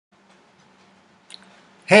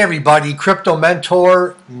Hey everybody, Crypto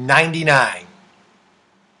Mentor 99.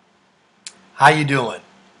 How you doing?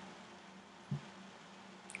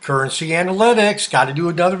 Currency Analytics, got to do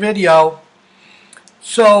another video.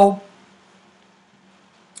 So,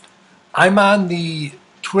 I'm on the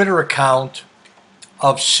Twitter account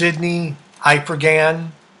of Sydney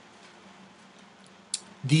Ifergan,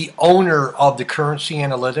 the owner of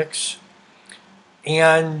TheCurrencyAnalytics.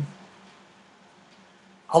 And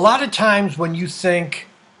a lot of times when you think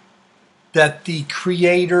that the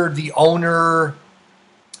creator, the owner,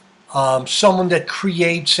 someone that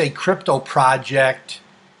creates a crypto project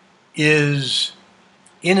is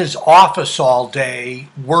in his office all day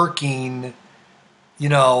working,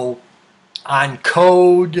 on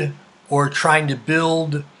code or trying to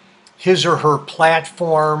build his or her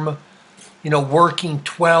platform, working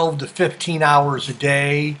 12 to 15 hours a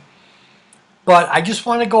day. But I just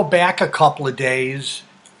want to go back a couple of days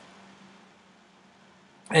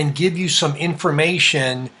and give you some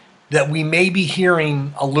information that we may be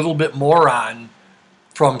hearing a little bit more on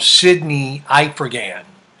from Sydney Ifergan.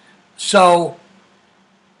 So,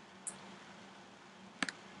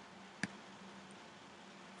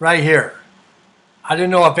 right here, I don't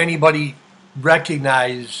know if anybody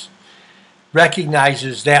recognizes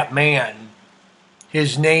that man.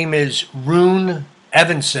 His name is Rune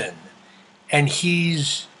Evanson, and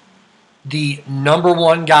he's the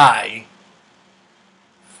 #1 guy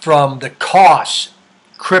from the COS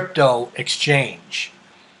crypto exchange.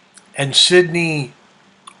 And Sydney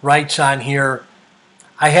writes on here,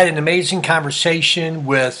 I had an amazing conversation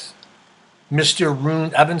with Mr.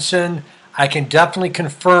 Rune Evanson. I can definitely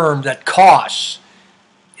confirm that COS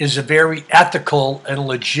is a very ethical and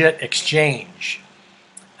legit exchange.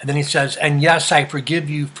 And then he says, and yes, I forgive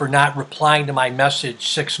you for not replying to my message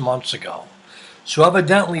 6 months ago. So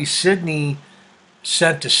evidently Sydney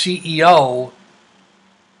sent the CEO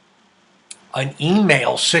an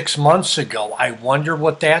email 6 months ago. I wonder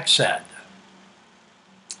what that said.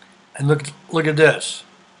 And look at this.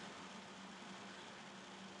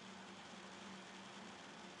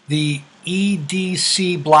 The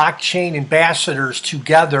EDC blockchain ambassadors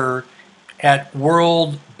together at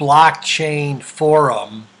World Blockchain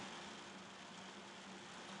Forum.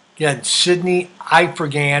 Again, Sydney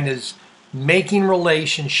Ifergan is making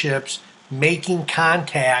relationships, making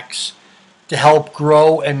contacts to help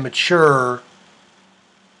grow and mature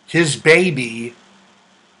his baby,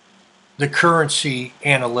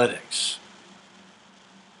 TheCurrencyAnalytics.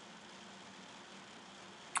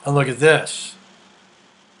 And look at this.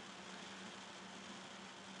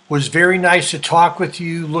 Was very nice to talk with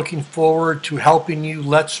you. Looking forward to helping you.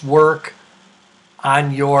 Let's work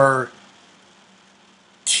on your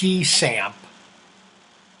TSAMP.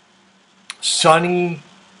 Sunny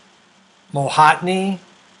Mohatni.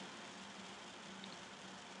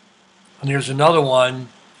 And here's another one.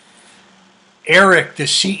 Eric, the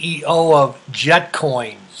CEO of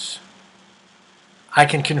JetCoins. I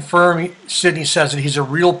can confirm, Sydney says that he's a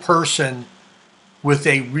real person with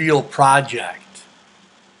a real project.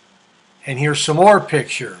 And here's some more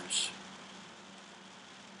pictures.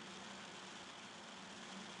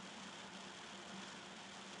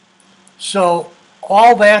 So,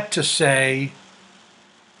 all that to say,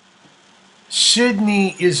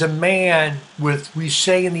 Sydney is a man with, we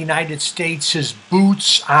say in the United States, his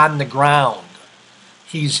boots on the ground.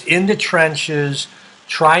 He's in the trenches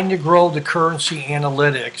trying to grow the currency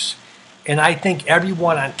analytics. And I think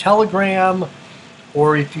everyone on Telegram,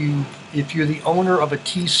 or if you're the owner of a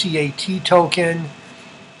TCAT token,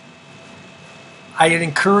 I'd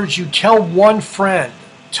encourage you, tell one friend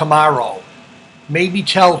tomorrow. Maybe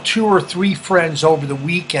tell 2 or 3 friends over the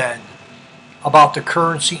weekend about the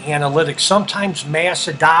currency analytics. Sometimes mass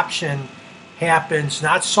adoption happens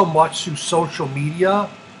not so much through social media,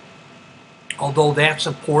 although that's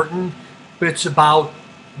important, but it's about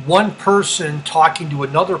one person talking to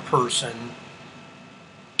another person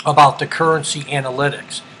about the currency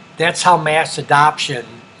analytics. That's how mass adoption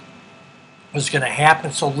is going to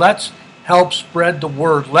happen. So let's help spread the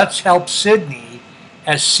word. Let's help Sydney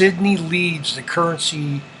as Sydney leads the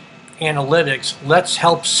currency analytics. Let's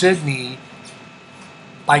help Sydney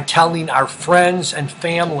by telling our friends and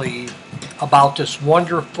family about this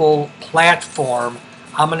wonderful platform.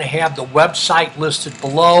 I'm going to have the website listed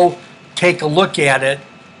below. Take a look at it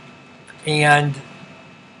and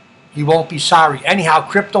you won't be sorry. Anyhow,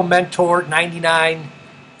 Crypto Mentor 99.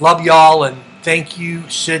 Love y'all and thank you,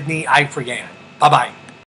 Sydney Ifergan. Bye-bye.